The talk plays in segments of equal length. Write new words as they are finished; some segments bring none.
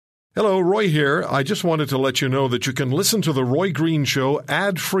Hello, Roy here. I just wanted to let you know that you can listen to The Roy Green Show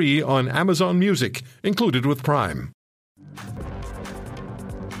ad-free on Amazon Music, included with Prime.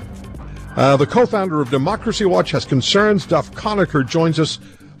 The co-founder of Democracy Watch has concerns. Duff Conacher joins us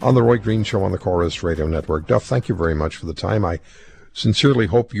on The Roy Green Show on the Chorus Radio Network. Duff, thank you very much for the time. I sincerely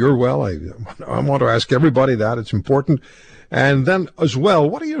hope you're well. I want to ask everybody that. It's important. And then as well,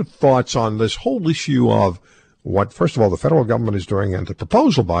 what are your thoughts on this whole issue of what, first of all, the federal government is doing, and the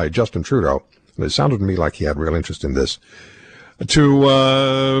proposal by Justin Trudeau, and it sounded to me like he had real interest in this, to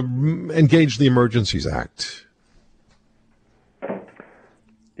engage the Emergencies Act?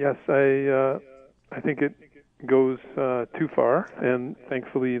 Yes, I think it goes too far, and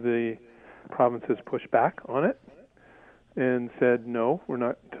thankfully the province has pushed back on it and said, no, we're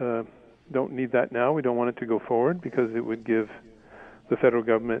not, don't need that now. We don't want it to go forward because it would give the federal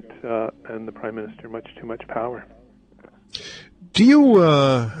government and the Prime Minister much too much power. Do you,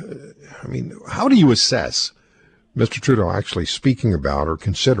 how do you assess Mr. Trudeau actually speaking about or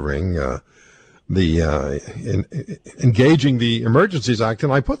considering engaging the Emergencies Act?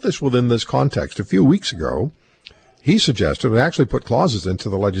 And I put this within this context. A few weeks ago, he suggested, and actually put clauses into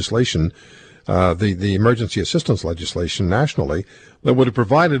the legislation, the emergency assistance legislation nationally, that would have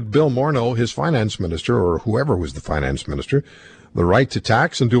provided Bill Morneau, his finance minister, or whoever was the finance minister, the right to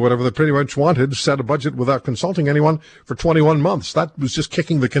tax and do whatever they pretty much wanted, set a budget without consulting anyone for 21 months. That was just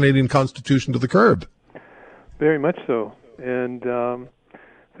kicking the Canadian Constitution to the curb. Very much so. And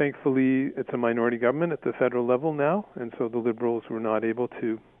thankfully, it's a minority government at the federal level now, and so the Liberals were not able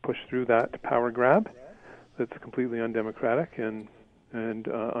to push through that power grab that's completely undemocratic and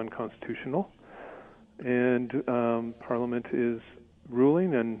unconstitutional. And Parliament is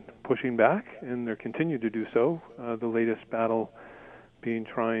ruling and pushing back, and they're continue to do so. The latest battle being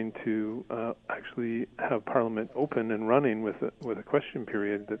trying to actually have Parliament open and running with a question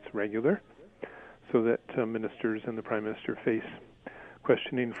period that's regular, so that ministers and the Prime Minister face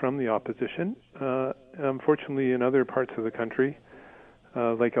questioning from the opposition. Unfortunately, in other parts of the country,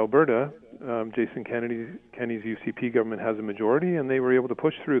 like Alberta, Jason Kenney's UCP government has a majority, and they were able to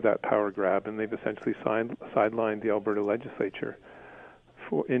push through that power grab, and they've essentially sidelined the Alberta legislature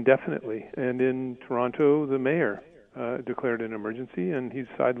indefinitely. And in Toronto, the mayor declared an emergency, and he's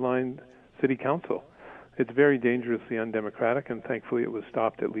sidelined city council. It's very dangerously undemocratic, and thankfully it was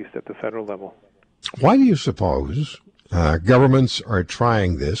stopped at least at the federal level. Why do you suppose governments are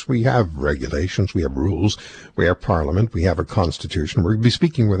trying this? We have regulations, we have rules, we have Parliament, we have a Constitution. We'll be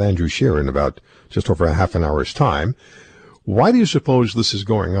speaking with Andrew Scheer in about just over a half an hour's time. Why do you suppose this is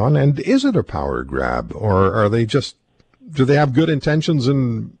going on, and is it a power grab, or are they just, do they have good intentions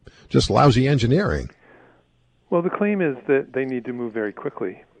and just lousy engineering? Well, the claim is that they need to move very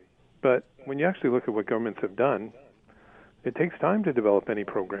quickly. But when you actually look at what governments have done, it takes time to develop any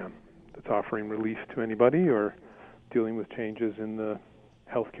program that's offering relief to anybody or dealing with changes in the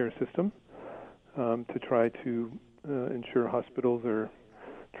healthcare system to try to ensure hospitals are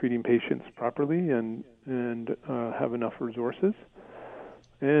treating patients properly and have enough resources.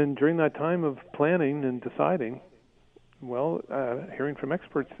 And during that time of planning and deciding, well, hearing from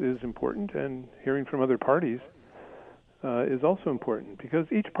experts is important, and hearing from other parties is also important, because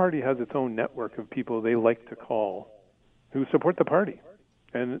each party has its own network of people they like to call who support the party.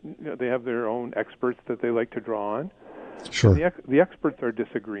 And they have their own experts that they like to draw on. Sure. The experts are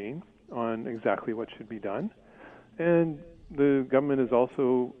disagreeing on exactly what should be done. And the government is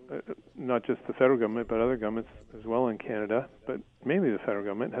also, not just the federal government, but other governments as well in Canada, but mainly the federal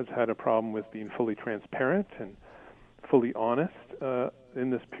government, has had a problem with being fully transparent and fully honest in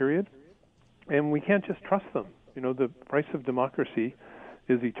this period. And we can't just trust them. You know, the price of democracy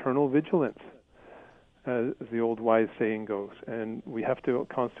is eternal vigilance, as the old wise saying goes. And we have to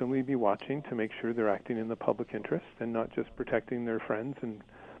constantly be watching to make sure they're acting in the public interest and not just protecting their friends and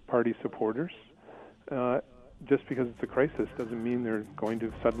party supporters. Just because it's a crisis doesn't mean they're going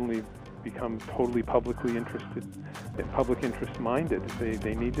to suddenly become totally publicly interested, public interest minded.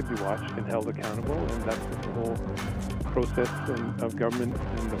 They need to be watched and held accountable, and that's what the whole process of government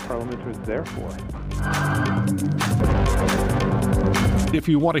and the Parliament is there for. If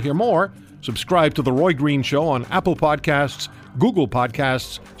you want to hear more, subscribe to The Roy Green Show on Apple Podcasts, Google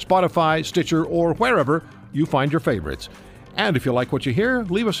Podcasts, Spotify, Stitcher, or wherever you find your favorites. And if you like what you hear,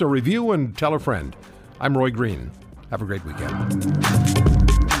 leave us a review and tell a friend. I'm Roy Green. Have a great weekend.